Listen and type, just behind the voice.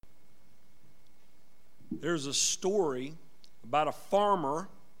There's a story about a farmer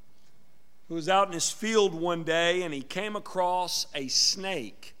who was out in his field one day and he came across a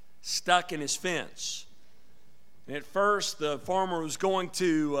snake stuck in his fence. And at first, the farmer was going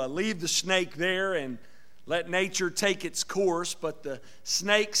to leave the snake there and let nature take its course, but the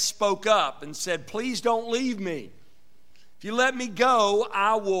snake spoke up and said, "Please don't leave me. If you let me go,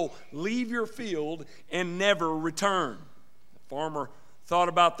 I will leave your field and never return." The farmer thought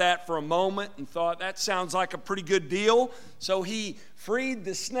about that for a moment and thought, that sounds like a pretty good deal. So he freed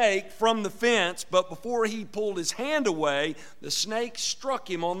the snake from the fence, but before he pulled his hand away, the snake struck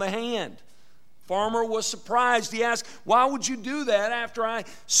him on the hand. Farmer was surprised. He asked, "Why would you do that after I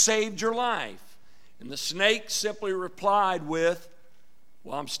saved your life?" And the snake simply replied with,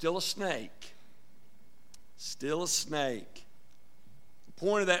 "Well, I'm still a snake. Still a snake." The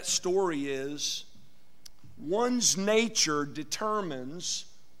point of that story is one's nature determines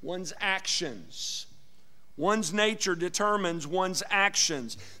one's actions. One's nature determines one's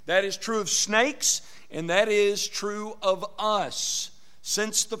actions. That is true of snakes, and that is true of us.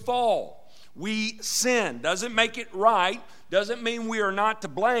 Since the fall, we sin. Doesn't make it right. Doesn't mean we are not to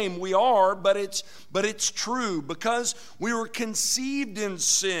blame. We are, but it's true because we were conceived in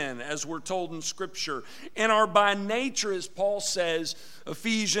sin, as we're told in Scripture, and are by nature, as Paul says,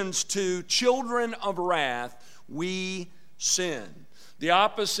 Ephesians 2, children of wrath. We sin. The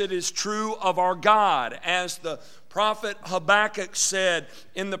opposite is true of our God, as the prophet Habakkuk said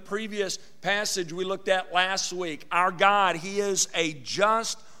in the previous passage we looked at last week. Our God, He is a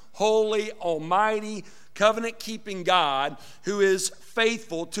just, holy, almighty, covenant-keeping God who is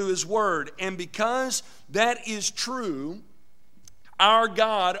faithful to His word. And because that is true, our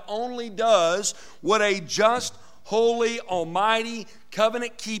God only does what a just, holy, almighty,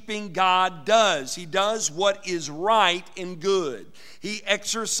 covenant-keeping God does. He does what is right and good. He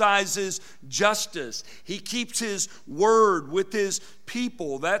exercises justice. He keeps His word with His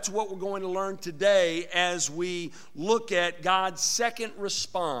people. That's what we're going to learn today as we look at God's second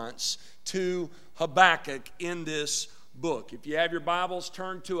response to Habakkuk in this book. If you have your Bibles,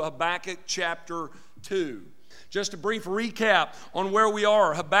 turn to Habakkuk chapter 2. Just a brief recap on where we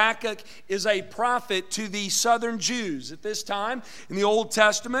are. Habakkuk is a prophet to the southern Jews. At this time, in the Old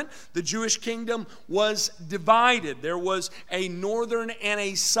Testament, the Jewish kingdom was divided. There was a northern and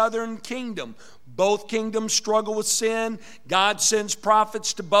a southern kingdom. Both kingdoms struggle with sin. God sends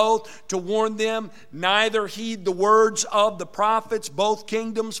prophets to both to warn them. Neither heed the words of the prophets. Both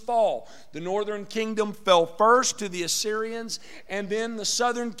kingdoms fall. The northern kingdom fell first to the Assyrians, and then the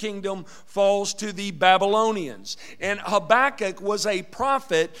southern kingdom falls to the Babylonians. And Habakkuk was a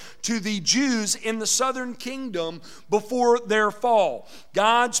prophet to the Jews in the southern kingdom before their fall.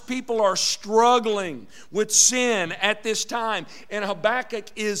 God's people are struggling with sin at this time, and Habakkuk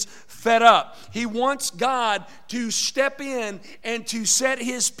is fed up. He wants God to step in and to set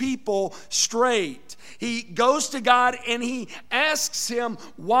His people straight. He goes to God and he asks Him,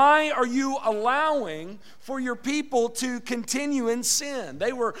 "Why are you allowing for your people to continue in sin?"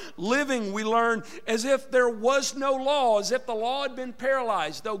 They were living, we learn, as if there was no law, as if the law had been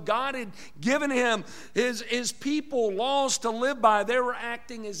paralyzed. Though God had given his people laws to live by, they were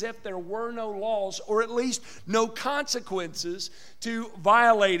acting as if there were no laws, or at least no consequences to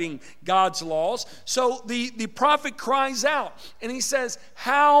violating God's laws. So the prophet cries out and he says,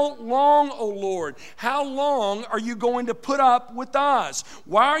 "How long, O Lord? How long are you going to put up with us?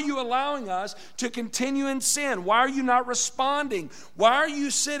 Why are you allowing us to continue in sin? Why are you not responding? Why are you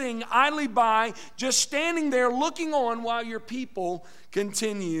sitting idly by, just standing there looking on while your people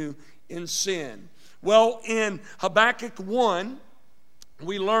continue in sin?" Well, in Habakkuk 1,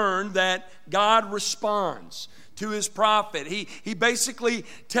 we learn that God responds to his prophet. He basically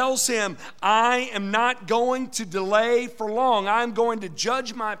tells him, "I am not going to delay for long. I'm going to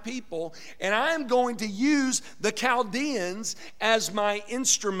judge my people, and I am going to use the Chaldeans as my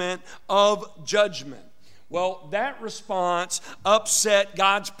instrument of judgment." Well, that response upset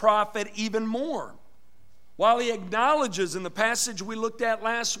God's prophet even more. While he acknowledges in the passage we looked at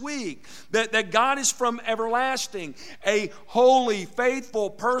last week that God is from everlasting, a holy,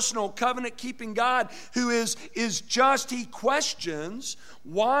 faithful, personal, covenant-keeping God who is just, he questions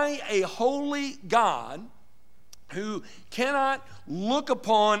why a holy God who cannot look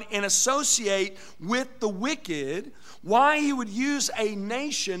upon and associate with the wicked, why he would use a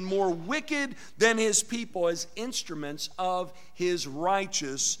nation more wicked than his people as instruments of his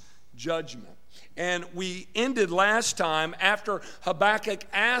righteous judgment. And we ended last time after Habakkuk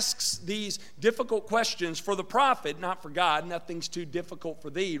asks these difficult questions for the prophet, not for God. Nothing's too difficult for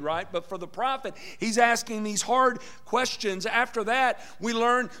thee, right? But for the prophet, he's asking these hard questions. After that, we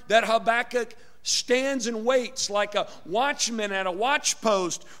learn that Habakkuk stands and waits like a watchman at a watch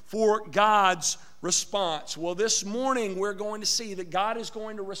post for God's response. Well, this morning we're going to see that God is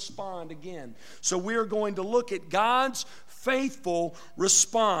going to respond again. So we are going to look at God's faithful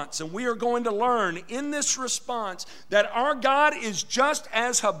response. And we are going to learn in this response that our God is just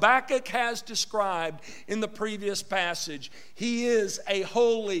as Habakkuk has described in the previous passage. He is a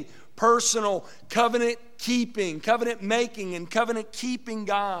holy, personal, covenant-keeping, covenant-making, and covenant-keeping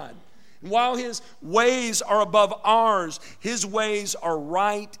God. And while His ways are above ours, His ways are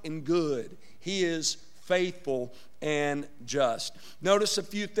right and good. He is faithful and just. Notice a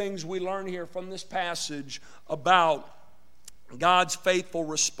few things we learn here from this passage about God's faithful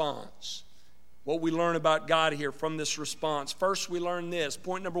response. What we learn about God here from this response. First, we learn this.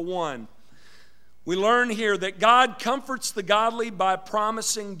 Point number 1. We learn here that God comforts the godly by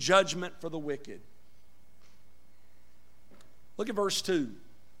promising judgment for the wicked. Look at verse 2.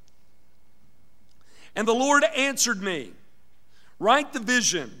 And the Lord answered me, write the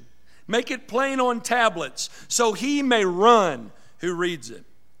vision, make it plain on tablets, so he may run who reads it.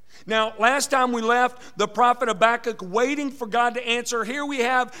 Now, last time we left the prophet Habakkuk waiting for God to answer. Here we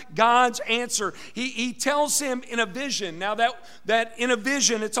have God's answer. He tells him in a vision. Now, that in a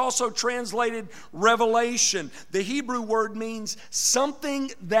vision, it's also translated revelation. The Hebrew word means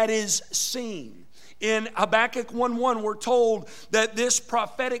something that is seen. In Habakkuk 1:1, we're told that this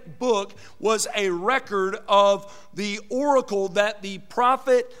prophetic book was a record of the oracle that the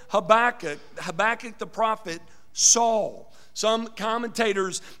prophet Habakkuk the prophet, saw. Some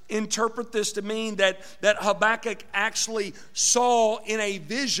commentators interpret this to mean that Habakkuk actually saw in a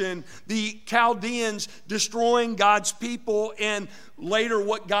vision the Chaldeans destroying God's people and later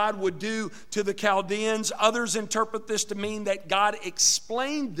what God would do to the Chaldeans. Others interpret this to mean that God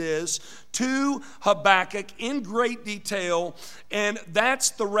explained this to Habakkuk in great detail, and that's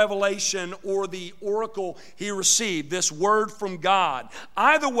the revelation or the oracle he received, this word from God.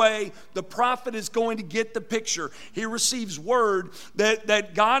 Either way, the prophet is going to get the picture. He receives word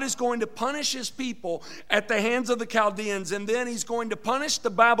that God is going to punish his people at the hands of the Chaldeans, and then he's going to punish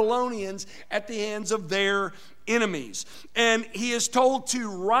the Babylonians at the hands of their enemies. And he is told to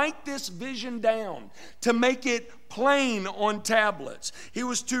write this vision down, to make it plain on tablets. He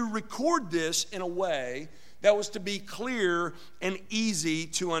was to record this in a way that was to be clear and easy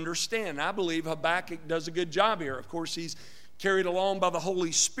to understand. I believe Habakkuk does a good job here. Of course, he's carried along by the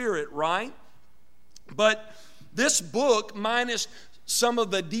Holy Spirit, right? But this book, minus some of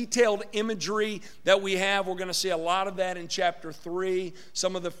the detailed imagery that we have, we're going to see a lot of that in chapter 3.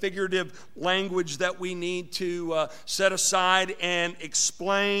 Some of the figurative language that we need to set aside and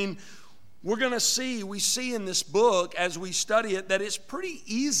explain. We see in this book as we study it that it's pretty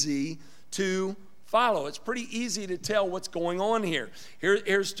easy to follow. It's pretty easy to tell what's going on here.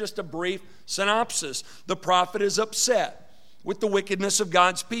 Here's just a brief synopsis. The prophet is upset with the wickedness of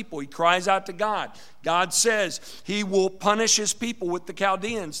God's people. He cries out to God. God says he will punish his people with the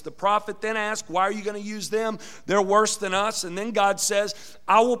Chaldeans. The prophet then asks, why are you going to use them? They're worse than us. And then God says,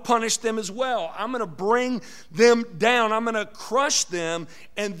 I will punish them as well. I'm going to bring them down. I'm going to crush them.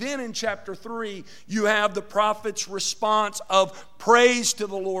 And then in chapter 3, you have the prophet's response of praise to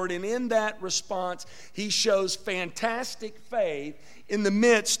the Lord. And in that response, he shows fantastic faith in the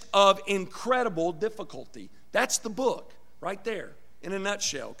midst of incredible difficulty. That's the book. Right there, in a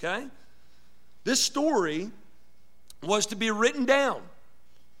nutshell, okay? This story was to be written down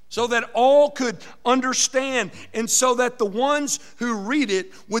so that all could understand and so that the ones who read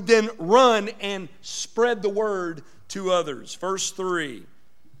it would then run and spread the word to others. Verse 3,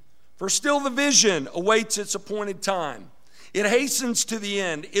 for still the vision awaits its appointed time. It hastens to the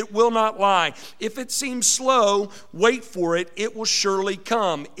end. It will not lie. If it seems slow, wait for it. It will surely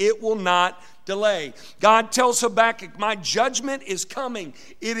come. It will not delay. God tells Habakkuk, my judgment is coming.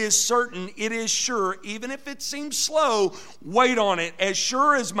 It is certain. It is sure. Even if it seems slow, wait on it. As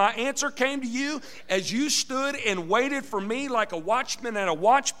sure as my answer came to you, as you stood and waited for me like a watchman at a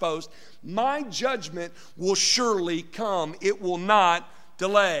watchpost, my judgment will surely come. It will not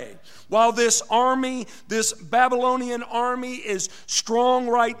delay. While this army, this Babylonian army is strong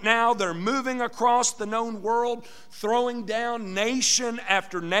right now, they're moving across the known world, throwing down nation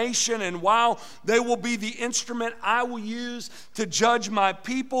after nation, and while they will be the instrument I will use to judge my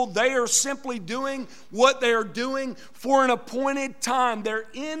people, they are simply doing what they are doing for an appointed time. Their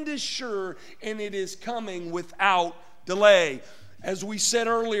end is sure, and it is coming without delay. As we said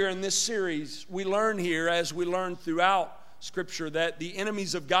earlier in this series, we learn here, as we learn throughout Scripture, that the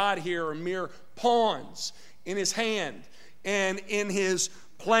enemies of God here are mere pawns in his hand and in his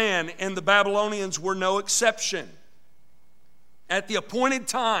plan, and the Babylonians were no exception. At the appointed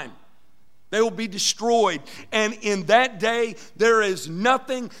time, They will be destroyed. And in that day, there is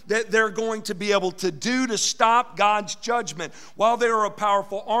nothing that they're going to be able to do to stop God's judgment. While they are a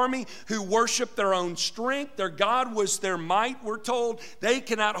powerful army who worship their own strength, their God was their might, we're told, they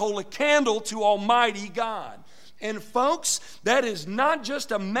cannot hold a candle to Almighty God. And folks, that is not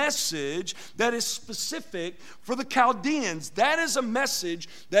just a message that is specific for the Chaldeans. That is a message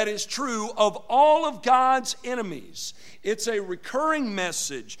that is true of all of God's enemies. It's a recurring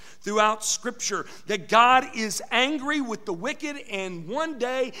message throughout Scripture that God is angry with the wicked, and one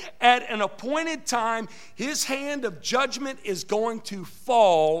day at an appointed time, His hand of judgment is going to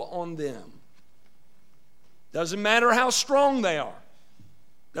fall on them. Doesn't matter how strong they are.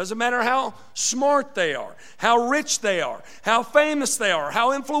 Doesn't matter how smart they are, how rich they are, how famous they are,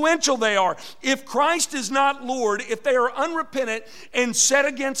 how influential they are. If Christ is not Lord, if they are unrepentant and set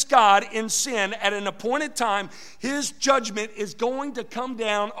against God in sin at an appointed time, His judgment is going to come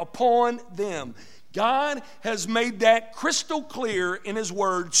down upon them. God has made that crystal clear in His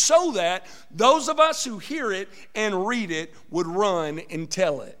Word so that those of us who hear it and read it would run and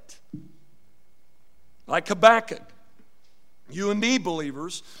tell it. Like Habakkuk. You and me,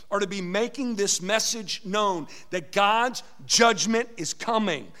 believers, are to be making this message known that God's judgment is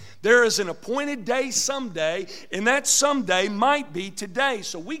coming. There is an appointed day someday, and that someday might be today.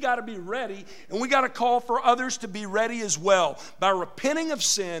 So we got to be ready, and we got to call for others to be ready as well by repenting of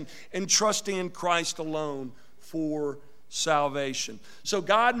sin and trusting in Christ alone for salvation. So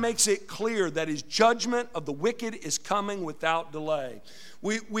God makes it clear that His judgment of the wicked is coming without delay.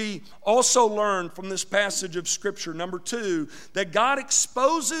 We also learn from this passage of Scripture, number 2, that God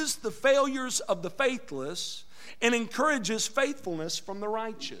exposes the failures of the faithless and encourages faithfulness from the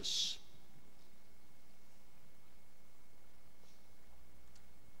righteous.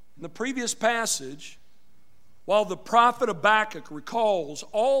 In the previous passage, while the prophet Habakkuk recalls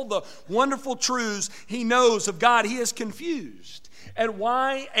all the wonderful truths he knows of God, he is confused at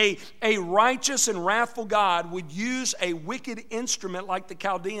why a righteous and wrathful God would use a wicked instrument like the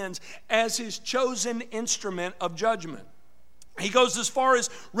Chaldeans as His chosen instrument of judgment. He goes as far as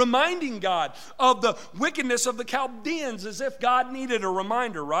reminding God of the wickedness of the Chaldeans, as if God needed a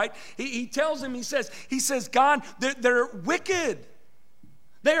reminder, right? He tells him, he says, God, they're wicked.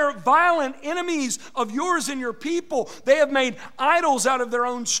 They are violent enemies of yours and your people. They have made idols out of their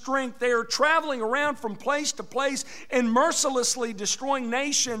own strength. They are traveling around from place to place and mercilessly destroying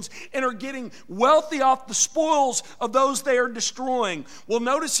nations and are getting wealthy off the spoils of those they are destroying. Well,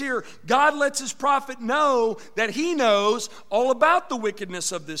 notice here, God lets His prophet know that He knows all about the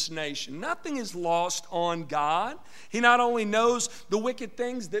wickedness of this nation. Nothing is lost on God. He not only knows the wicked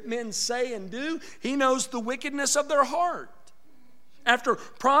things that men say and do, He knows the wickedness of their heart. After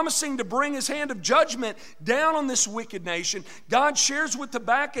promising to bring His hand of judgment down on this wicked nation, God shares with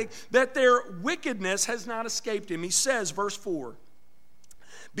Habakkuk that their wickedness has not escaped him. He says, verse 4,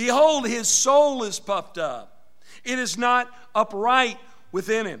 "Behold, his soul is puffed up. It is not upright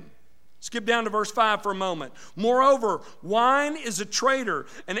within him." Skip down to verse 5 for a moment. "Moreover, wine is a traitor,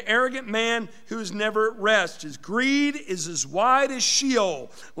 an arrogant man who is never at rest. His greed is as wide as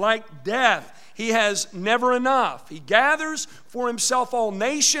Sheol, like death. He has never enough. He gathers for himself all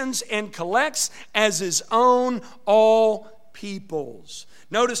nations and collects as his own all peoples."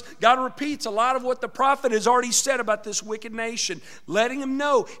 Notice, God repeats a lot of what the prophet has already said about this wicked nation, letting him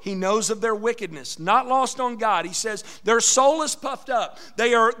know He knows of their wickedness, not lost on God. He says their soul is puffed up.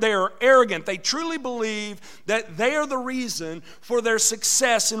 They are arrogant. They truly believe that they are the reason for their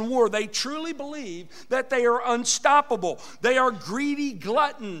success in war. They truly believe that they are unstoppable. They are greedy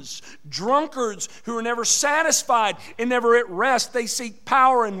gluttons, drunkards who are never satisfied and never at rest. They seek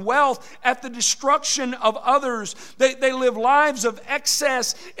power and wealth at the destruction of others. They live lives of excess,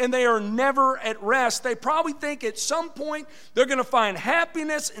 and they are never at rest. They probably think at some point they're going to find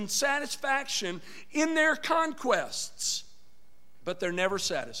happiness and satisfaction in their conquests, but they're never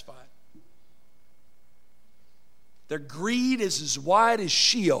satisfied. Their greed is as wide as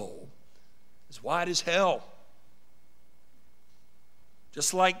Sheol, as wide as hell.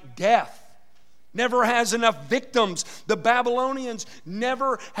 Just like death never has enough victims. The Babylonians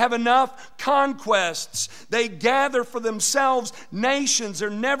never have enough conquests. They gather for themselves nations. They're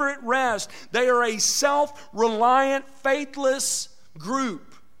never at rest. They are a self-reliant, faithless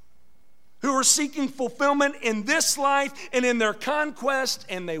group who are seeking fulfillment in this life and in their conquest,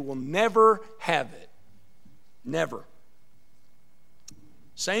 and they will never have it. Never.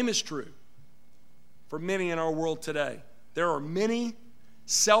 Same is true for many in our world today. There are many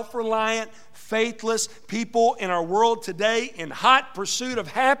self-reliant, faithless people in our world today in hot pursuit of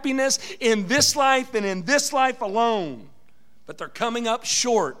happiness in this life and in this life alone. But they're coming up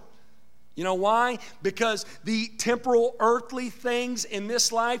short You know why? Because the temporal earthly things in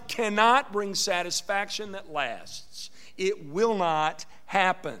this life cannot bring satisfaction that lasts. It will not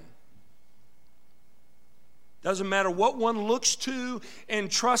happen. Doesn't matter what one looks to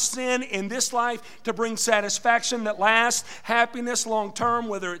and trusts in this life to bring satisfaction that lasts, happiness long term,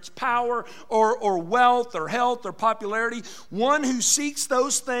 whether it's power or wealth or health or popularity. One who seeks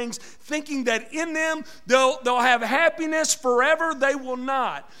those things thinking that in them they'll have happiness forever, they will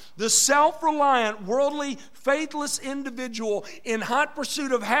not. The self-reliant, worldly, faithless individual in hot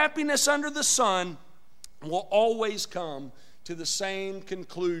pursuit of happiness under the sun will always come to the same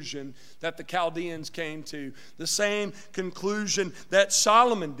conclusion that the Chaldeans came to, the same conclusion that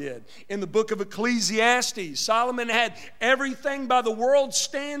Solomon did. In the book of Ecclesiastes, Solomon had everything by the world's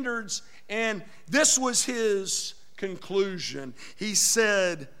standards, and this was his conclusion. He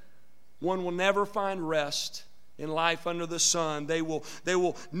said, one will never find rest in life under the sun. They will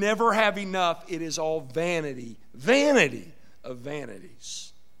never have enough. It is all vanity, vanity of vanities.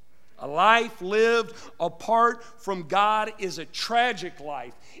 A life lived apart from God is a tragic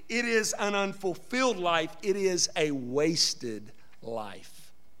life. It is an unfulfilled life. It is a wasted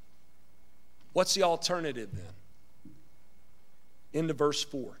life. What's the alternative then? Into verse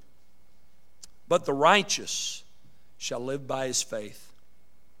 4. But the righteous shall live by his faith.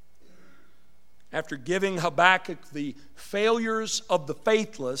 After giving Habakkuk the failures of the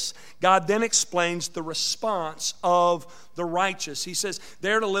faithless, God then explains the response of the righteous. He says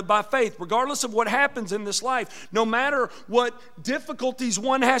they're to live by faith, regardless of what happens in this life. No matter what difficulties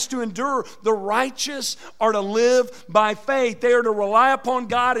one has to endure, the righteous are to live by faith. They are to rely upon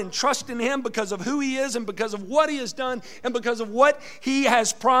God and trust in Him because of who He is and because of what He has done and because of what He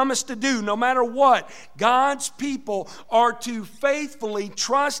has promised to do. No matter what, God's people are to faithfully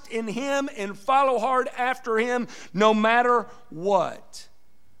trust in Him and follow hard after Him no matter what.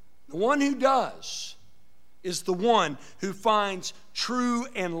 The one who does is the one who finds true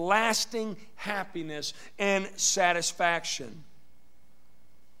and lasting happiness and satisfaction.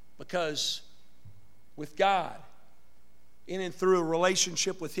 Because with God, in and through a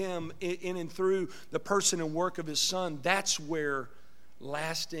relationship with Him, in and through the person and work of His Son, that's where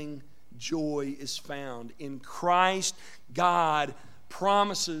lasting joy is found. In Christ, God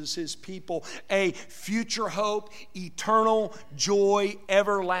promises His people a future hope, eternal joy,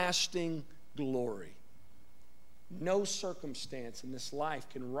 everlasting glory. No circumstance in this life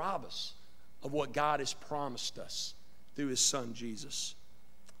can rob us of what God has promised us through His Son, Jesus.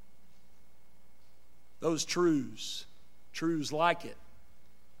 Those truths like it,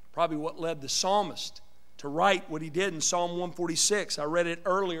 probably what led the psalmist to write what he did in Psalm 146. I read it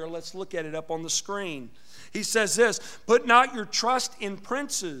earlier. Let's look at it up on the screen. He says this, "Put not your trust in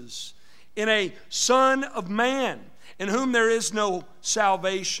princes, in a son of man, in whom there is no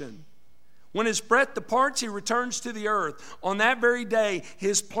salvation. When his breath departs, he returns to the earth. On that very day,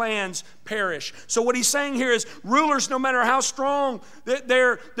 his plans perish." So what he's saying here is rulers, no matter how strong,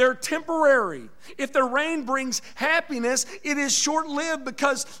 they're temporary. If their reign brings happiness, it is short-lived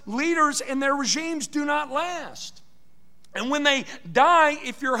because leaders and their regimes do not last. And when they die,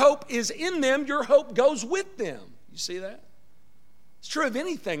 if your hope is in them, your hope goes with them. You see that? It's true of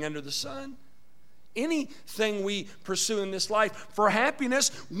anything under the sun. Anything we pursue in this life for happiness,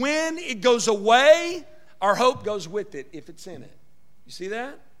 when it goes away, our hope goes with it if it's in it. You see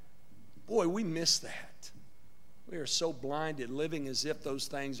that? Boy, we miss that. We are so blinded, living as if those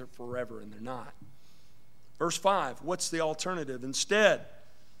things are forever, and they're not. Verse 5, what's the alternative? Instead,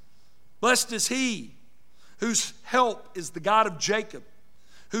 blessed is he whose help is the God of Jacob,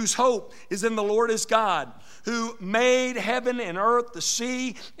 whose hope is in the Lord his God, who made heaven and earth, the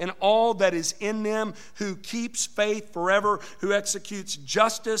sea, and all that is in them, who keeps faith forever, who executes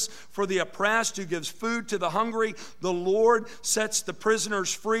justice for the oppressed, who gives food to the hungry. The Lord sets the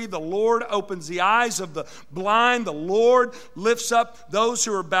prisoners free. The Lord opens the eyes of the blind. The Lord lifts up those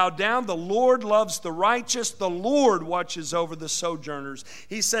who are bowed down. The Lord loves the righteous. The Lord watches over the sojourners.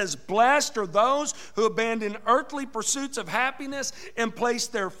 He says, blessed are those who abandon earthly pursuits of happiness and place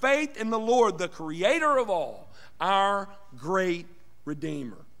their faith in the Lord, the Creator of all, our great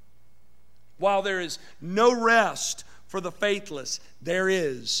Redeemer. While there is no rest for the faithless, there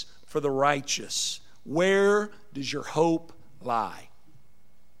is for the righteous. Where does your hope lie?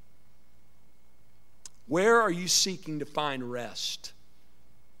 Where are you seeking to find rest?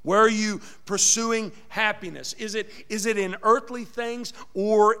 Where are you pursuing happiness? Is it in earthly things,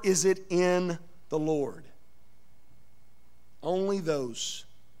 or is it in the Lord? Only those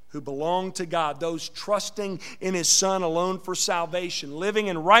who belong to God, those trusting in His Son alone for salvation, living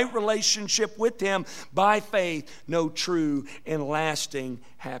in right relationship with Him by faith, know true and lasting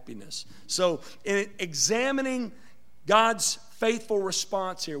happiness. So in examining God's faithful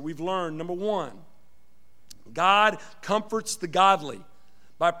response here, we've learned, number one, God comforts the godly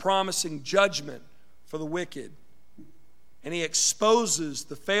by promising judgment for the wicked. And He exposes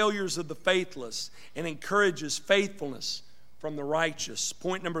the failures of the faithless and encourages faithfulness from the righteous.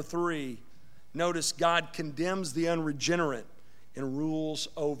 Point number 3, notice God condemns the unregenerate and rules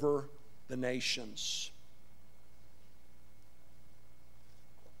over the nations.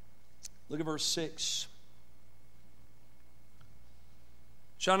 Look at verse 6.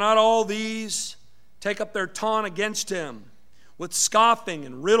 Shall not all these take up their taunt against him with scoffing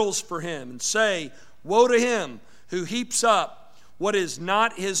and riddles for him, and say, woe to him who heaps up what is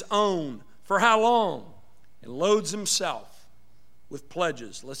not his own, for how long? And loads himself with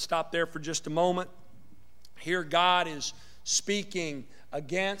pledges. Let's stop there for just a moment. Here God is speaking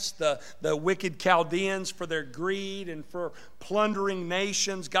against the wicked Chaldeans for their greed and for plundering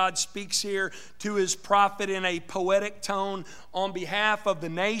nations. God speaks here to His prophet in a poetic tone on behalf of the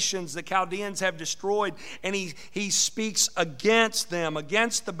nations the Chaldeans have destroyed, and he speaks against them,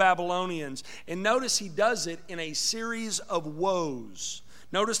 against the Babylonians. And notice He does it in a series of woes.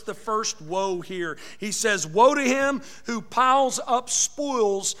 Notice the first woe here. He says, woe to him who piles up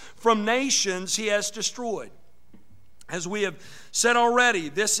spoils from nations he has destroyed. As we have said already,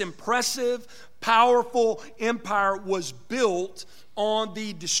 this impressive, powerful empire was built on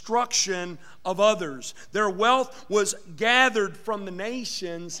the destruction of others. Their wealth was gathered from the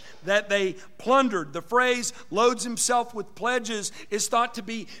nations that they plundered. The phrase loads himself with pledges is thought to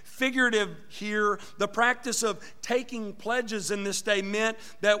be figurative here. The practice of taking pledges in this day meant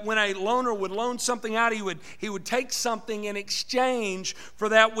that when a loaner would loan something out, he would take something in exchange for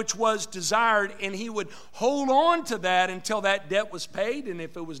that which was desired, and he would hold on to that until that debt was paid, and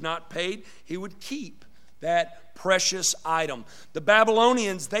if it was not paid, he would keep that precious item. The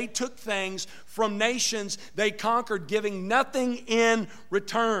Babylonians, they took things from nations they conquered, giving nothing in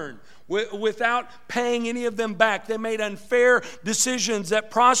return, without paying any of them back. They made unfair decisions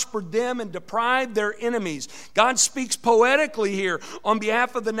that prospered them and deprived their enemies. God speaks poetically here on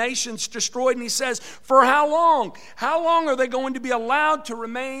behalf of the nations destroyed, and He says, for how long? How long are they going to be allowed to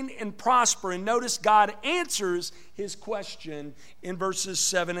remain and prosper? And notice God answers His question in verses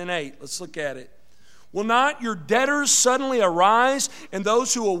 7 and 8. Let's look at it. Will not your debtors suddenly arise, and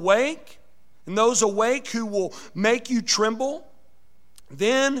those awake who will make you tremble?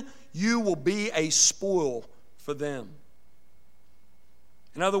 Then you will be a spoil for them.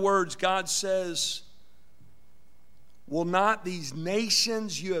 In other words, God says, will not these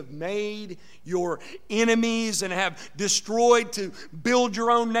nations you have made your enemies and have destroyed to build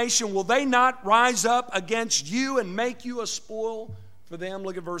your own nation, will they not rise up against you and make you a spoil for them?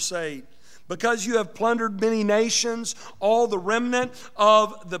 Look at verse 8. Because you have plundered many nations, all the remnant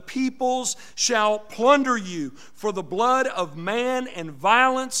of the peoples shall plunder you for the blood of man and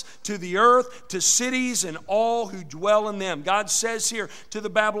violence to the earth, to cities and all who dwell in them. God says here to the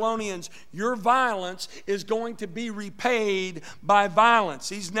Babylonians, your violence is going to be repaid by violence.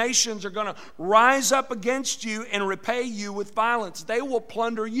 These nations are going to rise up against you and repay you with violence. They will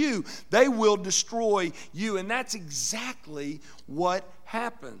plunder you. They will destroy you. And that's exactly what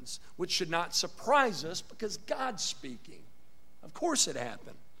happens, which should not surprise us because God's speaking. Of course it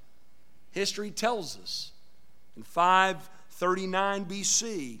happened. History tells us in 539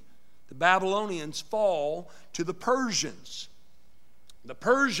 BC, the Babylonians fall to the Persians. The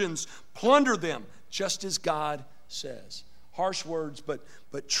Persians plunder them just as God says. Harsh words, but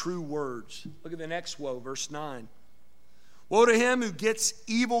true words. Look at the next woe, verse 9. Woe to him who gets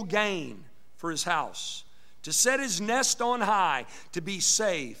evil gain for his house, to set his nest on high, to be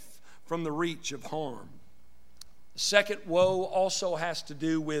safe from the reach of harm. The second woe also has to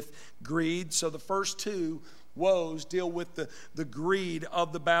do with greed. So the first two woes deal with the greed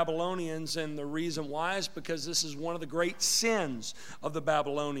of the Babylonians, and the reason why is because this is one of the great sins of the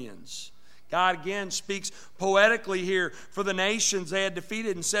Babylonians. God again speaks poetically here for the nations they had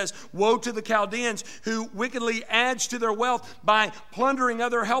defeated and says, woe to the Chaldeans who wickedly adds to their wealth by plundering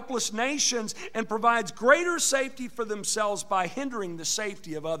other helpless nations and provides greater safety for themselves by hindering the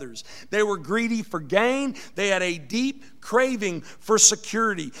safety of others. They were greedy for gain. They had a deep craving for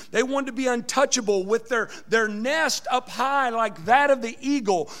security. They wanted to be untouchable with their nest up high like that of the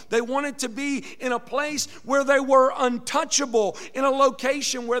eagle. They wanted to be in a place where they were untouchable, in a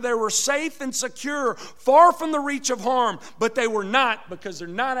location where they were safe and secure, far from the reach of harm. But they were not, because they're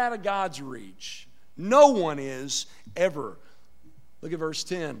not out of God's reach. No one is ever. Look at verse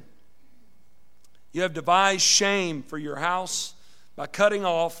 10. You have devised shame for your house by cutting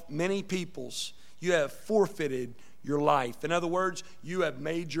off many peoples. You have forfeited your life. In other words, you have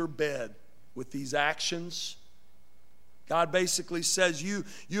made your bed with these actions. God basically says you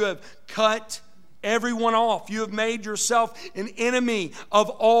have cut everyone off. You have made yourself an enemy of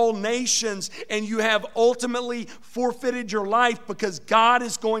all nations, and you have ultimately forfeited your life because God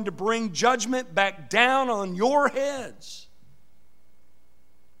is going to bring judgment back down on your heads.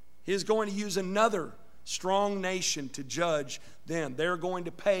 He is going to use another strong nation to judge them. They're going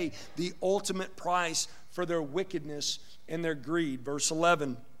to pay the ultimate price for their wickedness and their greed. Verse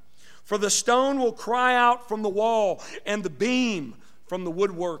 11, for the stone will cry out from the wall, and the beam from the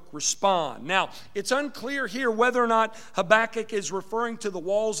woodwork respond. Now, it's unclear here whether or not Habakkuk is referring to the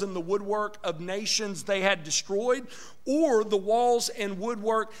walls and the woodwork of nations they had destroyed, or the walls and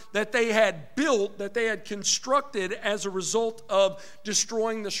woodwork that they had built, that they had constructed as a result of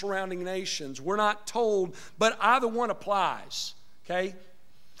destroying the surrounding nations. We're not told, but either one applies. Okay?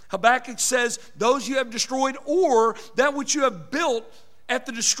 Habakkuk says, those you have destroyed, or that which you have built at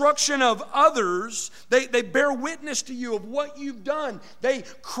the destruction of others, they bear witness to you of what you've done. They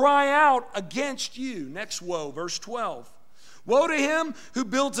cry out against you. Next woe, verse 12. Woe to him who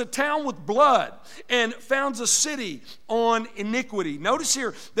builds a town with blood and founds a city on iniquity. Notice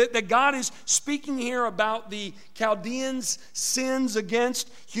here that God is speaking here about the Chaldeans' sins against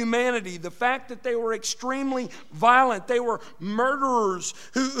humanity. The fact that they were extremely violent. They were murderers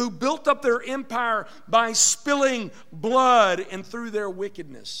who built up their empire by spilling blood and through their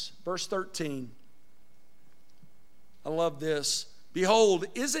wickedness. Verse 13. I love this. Behold,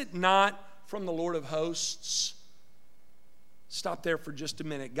 is it not from the Lord of hosts? Stop there for just a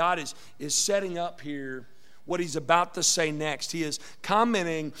minute. God is setting up here what he's about to say next. He is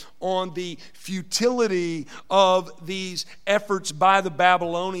commenting on the futility of these efforts by the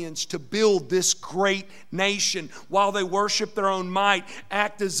Babylonians to build this great nation. While they worship their own might,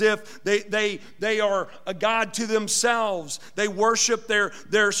 act as if they are a god to themselves. They worship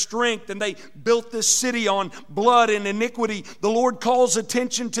their strength, and they built this city on blood and iniquity. The Lord calls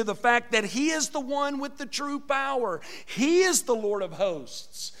attention to the fact that he is the one with the true power. He is the Lord of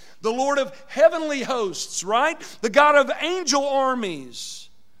hosts. The Lord of heavenly hosts, right? The God of angel armies.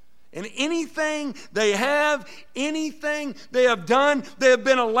 And anything they have, anything they have done, they have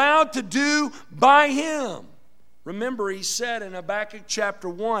been allowed to do by him. Remember, he said in Habakkuk chapter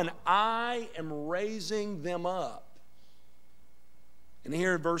 1, I am raising them up. And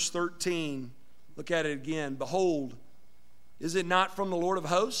here in verse 13, look at it again. Behold, is it not from the Lord of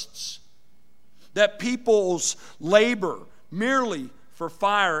hosts that peoples labor merely for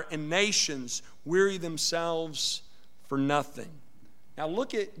fire, and nations weary themselves for nothing? Now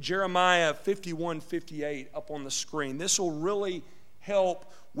look at Jeremiah 51:58 up on the screen. This will really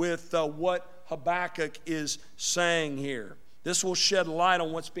help with what Habakkuk is saying here. This will shed light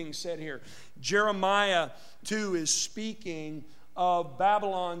on what's being said here. Jeremiah 2 is speaking of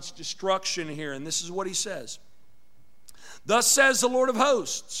Babylon's destruction here, and this is what he says. Thus says the Lord of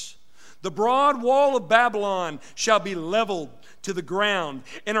hosts, the broad wall of Babylon shall be leveled to the ground,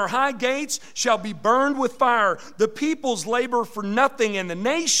 and her high gates shall be burned with fire. The peoples labor for nothing, and the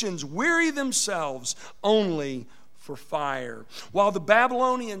nations weary themselves only for fire. While the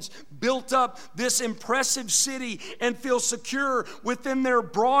Babylonians built up this impressive city and feel secure within their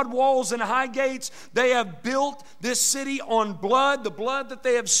broad walls and high gates, they have built this city on blood, the blood that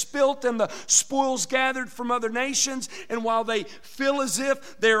they have spilt and the spoils gathered from other nations. And while they feel as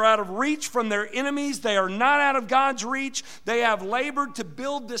if they are out of reach from their enemies, they are not out of God's reach. They have labored to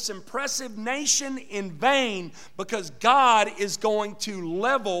build this impressive nation in vain, because God is going to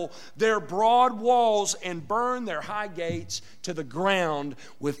level their broad walls and burn their high gates to the ground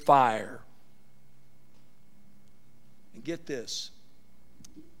with fire. And get this,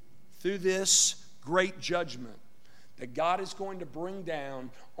 through this great judgment that God is going to bring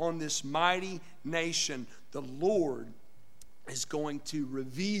down on this mighty nation, the Lord is going to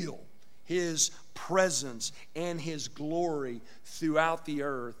reveal his presence and his glory throughout the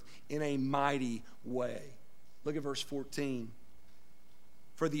earth in a mighty way. Look at verse 14.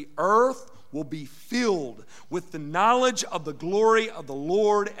 For the earth will be filled with the knowledge of the glory of the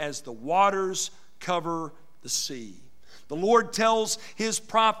Lord as the waters cover the sea. The Lord tells his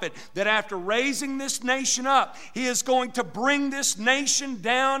prophet that after raising this nation up, he is going to bring this nation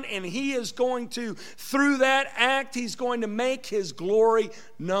down, and he is going to, through that act, he's going to make his glory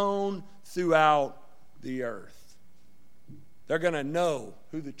known throughout the earth. They're going to know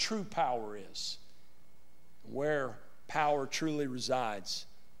who the true power is, where power truly resides,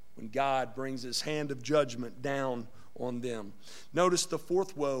 when God brings his hand of judgment down on them. Notice the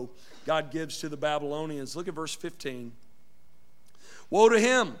fourth woe God gives to the Babylonians. Look at verse 15. Woe to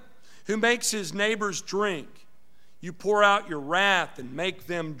him who makes his neighbors drink. You pour out your wrath and make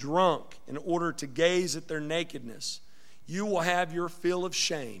them drunk in order to gaze at their nakedness. You will have your fill of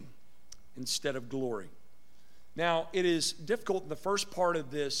shame instead of glory. Now, it is difficult in the first part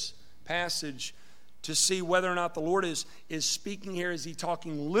of this passage to see whether or not the Lord is speaking here. Is he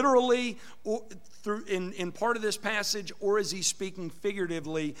talking literally or through in part of this passage, or is he speaking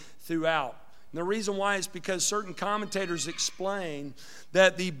figuratively throughout? And the reason why is because certain commentators explain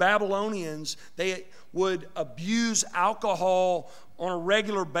that the Babylonians, they would abuse alcohol on a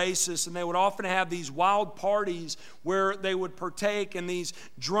regular basis, and they would often have these wild parties where they would partake in these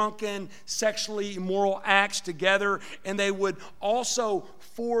drunken, sexually immoral acts together, and they would also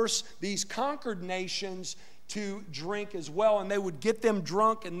force these conquered nations to drink as well, and they would get them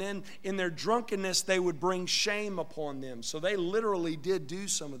drunk, and then in their drunkenness they would bring shame upon them. So they literally did do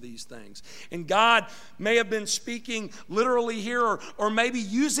some of these things. And God may have been speaking literally here, or maybe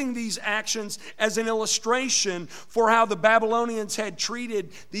using these actions as an illustration for how the Babylonians had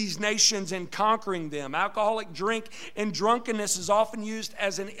treated these nations in conquering them. Alcoholic drink and drunkenness is often used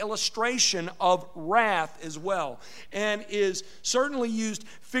as an illustration of wrath as well, and is certainly used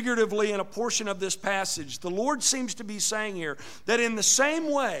figuratively in a portion of this passage. The Lord seems to be saying here that in the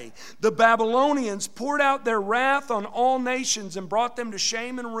same way the Babylonians poured out their wrath on all nations and brought them to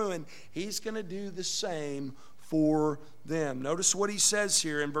shame and ruin, he's going to do the same for them. Notice what he says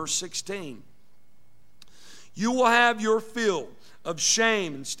here in verse 16. You will have your fill of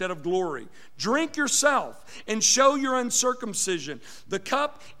shame instead of glory. Drink yourself and show your uncircumcision. The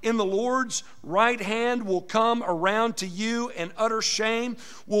cup in the Lord's right hand will come around to you, and utter shame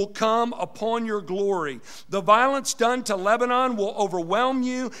will come upon your glory. The violence done to Lebanon will overwhelm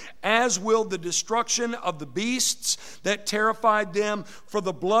you, as will the destruction of the beasts that terrified them. For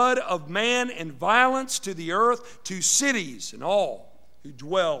the blood of man and violence to the earth, to cities and all who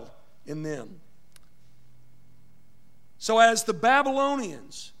dwell in them. So as the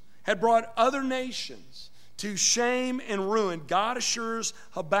Babylonians had brought other nations to shame and ruin, God assures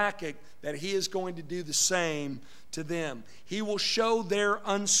Habakkuk that he is going to do the same to them. He will show their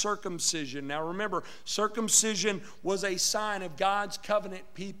uncircumcision. Now remember, circumcision was a sign of God's covenant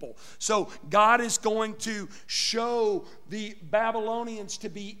people. So God is going to show the Babylonians to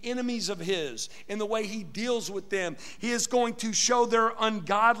be enemies of his in the way he deals with them. He is going to show their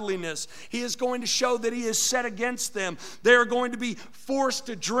ungodliness. He is going to show that he is set against them. They are going to be forced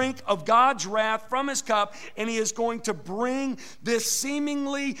to drink of God's wrath from his cup, and he is going to bring this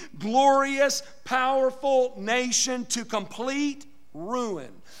seemingly glorious, powerful nation to complete ruin.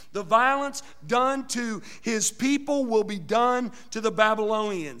 The violence done to his people will be done to the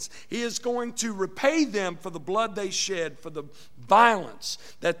Babylonians. He is going to repay them for the blood they shed, for the violence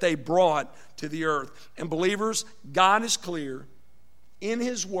that they brought to the earth. And believers, God is clear in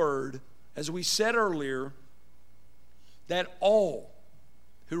his word, as we said earlier, that all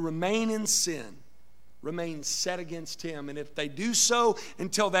who remain in sin remain set against him. And if they do so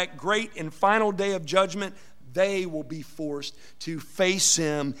until that great and final day of judgment, they will be forced to face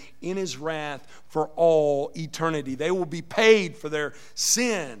him in his wrath for all eternity. They will be paid for their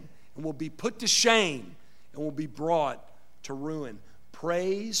sin and will be put to shame and will be brought to ruin.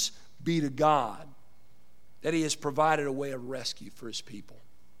 Praise be to God that he has provided a way of rescue for his people.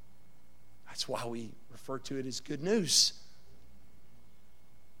 That's why we refer to it as good news.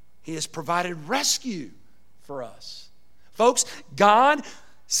 He has provided rescue for us. Folks, God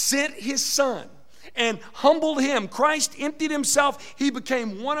sent his Son and humbled him. Christ emptied himself. He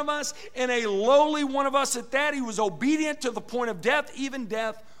became one of us, and a lowly one of us at that. He was obedient to the point of death, even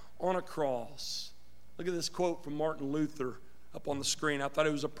death on a cross. Look at this quote from Martin Luther up on the screen. I thought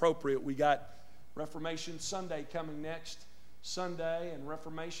it was appropriate. We got Reformation Sunday coming next Sunday, and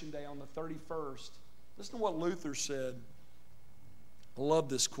Reformation Day on the 31st. Listen to what Luther said. I love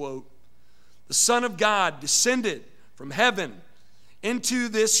this quote. The Son of God descended from heaven into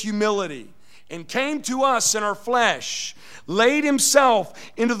this humility and came to us in our flesh, laid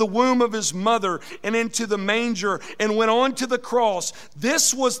himself into the womb of his mother and into the manger, and went on to the cross.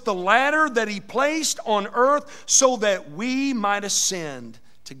 This was the ladder that he placed on earth so that we might ascend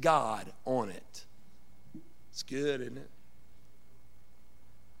to God on it. It's good, isn't it?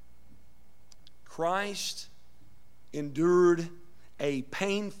 Christ endured a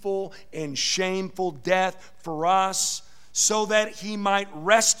painful and shameful death for us so that he might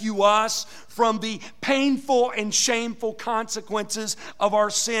rescue us from the painful and shameful consequences of our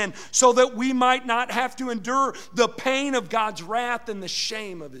sin, so that we might not have to endure the pain of God's wrath and the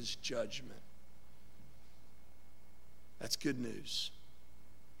shame of his judgment. That's good news.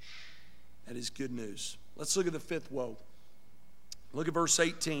 That is good news. Let's look at the fifth woe. Look at verse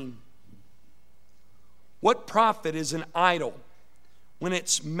 18. What profit is an idol when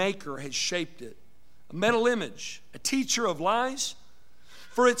its maker has shaped it? A metal image, a teacher of lies?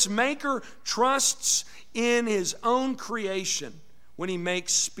 For its maker trusts in his own creation when he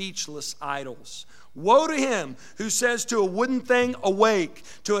makes speechless idols. Woe to him who says to a wooden thing, awake,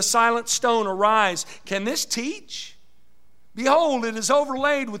 to a silent stone, arise. Can this teach? Behold, it is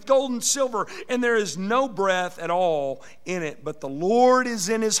overlaid with gold and silver, and there is no breath at all in it. But the Lord is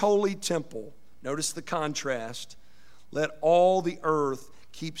in his holy temple. Notice the contrast. Let all the earth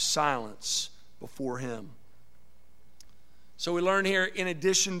keep silence before him. So we learn here, in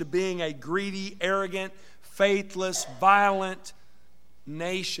addition to being a greedy, arrogant, faithless, violent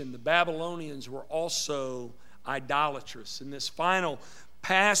nation, the Babylonians were also idolatrous. In this final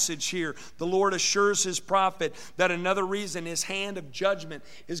passage here, the Lord assures his prophet that another reason his hand of judgment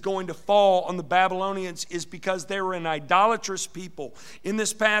is going to fall on the Babylonians is because they were an idolatrous people. In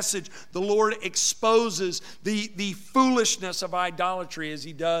this passage, the Lord exposes the foolishness of idolatry as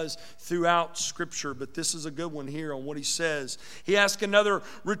he does throughout Scripture. But this is a good one here on what he says. He asks another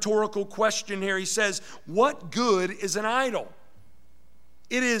rhetorical question here. He says, what good is an idol?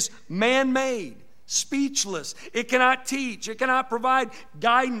 It is man-made, speechless. It cannot teach. It cannot provide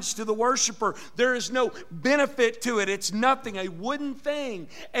guidance to the worshiper. There is no benefit to it. It's nothing. A wooden thing,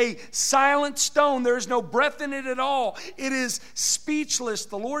 a silent stone. There is no breath in it at all. It is speechless.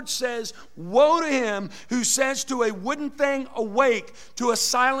 The Lord says, woe to him who says to a wooden thing, awake, to a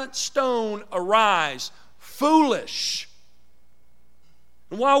silent stone, arise. Foolish.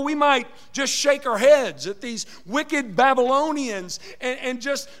 And while we might just shake our heads at these wicked Babylonians and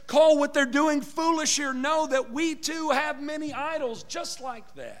just call what they're doing foolish here, know that we too have many idols just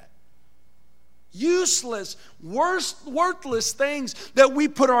like that. Useless, worthless things that we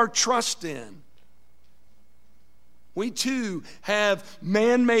put our trust in. We too have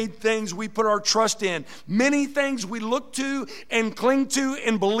man-made things we put our trust in. Many things we look to and cling to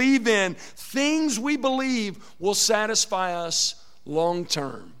and believe in. Things we believe will satisfy us long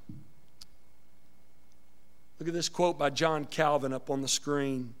term. Look at this quote by John Calvin up on the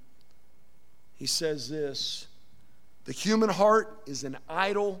screen. He says this: the human heart is an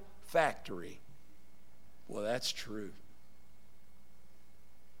idol factory. Well, that's true.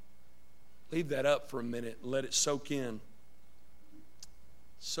 Leave that up for a minute and let it soak in.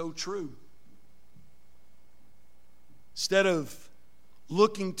 So true. Instead of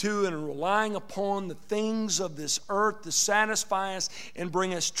looking to and relying upon the things of this earth to satisfy us and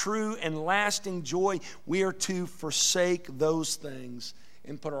bring us true and lasting joy, we are to forsake those things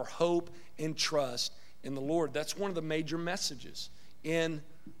and put our hope and trust in the Lord. That's one of the major messages in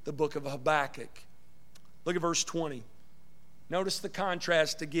the book of Habakkuk. Look at verse 20. Notice the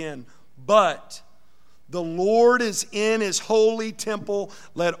contrast again. But the Lord is in his holy temple.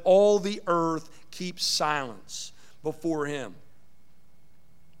 Let all the earth keep silence before him.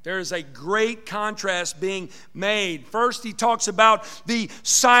 There is a great contrast being made. First, he talks about the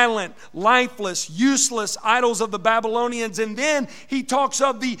silent, lifeless, useless idols of the Babylonians. And then he talks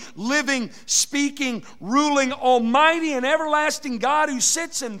of the living, speaking, ruling, almighty and everlasting God who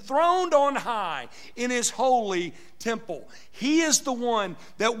sits enthroned on high in his holy temple. He is the one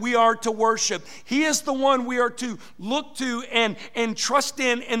that we are to worship. He is the one we are to look to and trust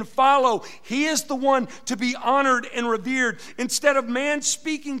in and follow. He is the one to be honored and revered. Instead of man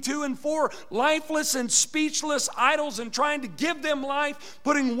speaking to and for lifeless and speechless idols and trying to give them life,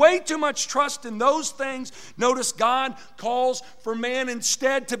 putting way too much trust in those things, notice God calls for man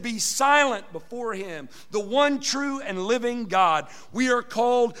instead to be silent before him, the one true and living God. We are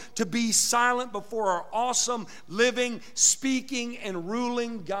called to be silent before our awesome, living, speaking, and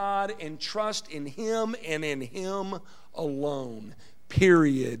ruling God and trust in him and in him alone.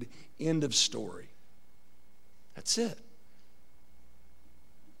 Period. End of story. That's it.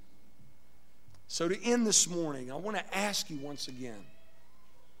 So to end this morning, I want to ask you once again,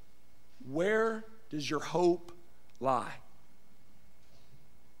 where does your hope lie?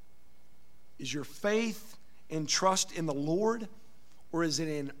 Is your faith and trust in the Lord, or is it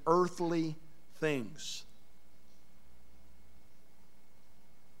in earthly things?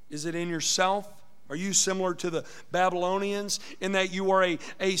 Is it in yourself? Are you similar to the Babylonians in that you are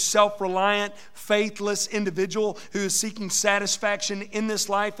a self-reliant, faithless individual who is seeking satisfaction in this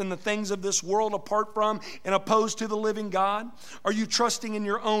life and the things of this world apart from and opposed to the living God? Are you trusting in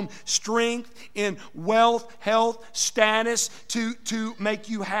your own strength, in wealth, health, status to make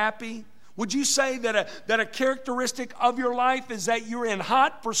you happy? Would you say that a characteristic of your life is that you're in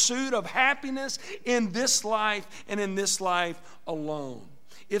hot pursuit of happiness in this life and in this life alone?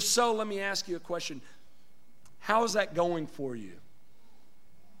 If so, let me ask you a question. How is that going for you?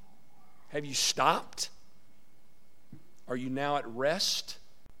 Have you stopped? Are you now at rest?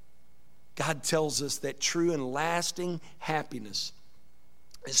 God tells us that true and lasting happiness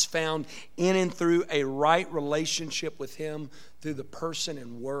is found in and through a right relationship with Him through the person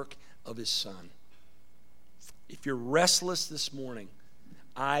and work of His Son. If you're restless this morning,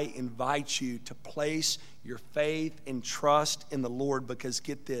 I invite you to place your faith and trust in the Lord, because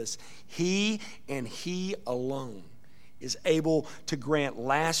get this, He and He alone is able to grant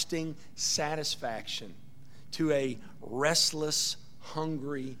lasting satisfaction to a restless,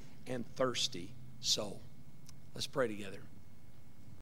 hungry, and thirsty soul. Let's pray together.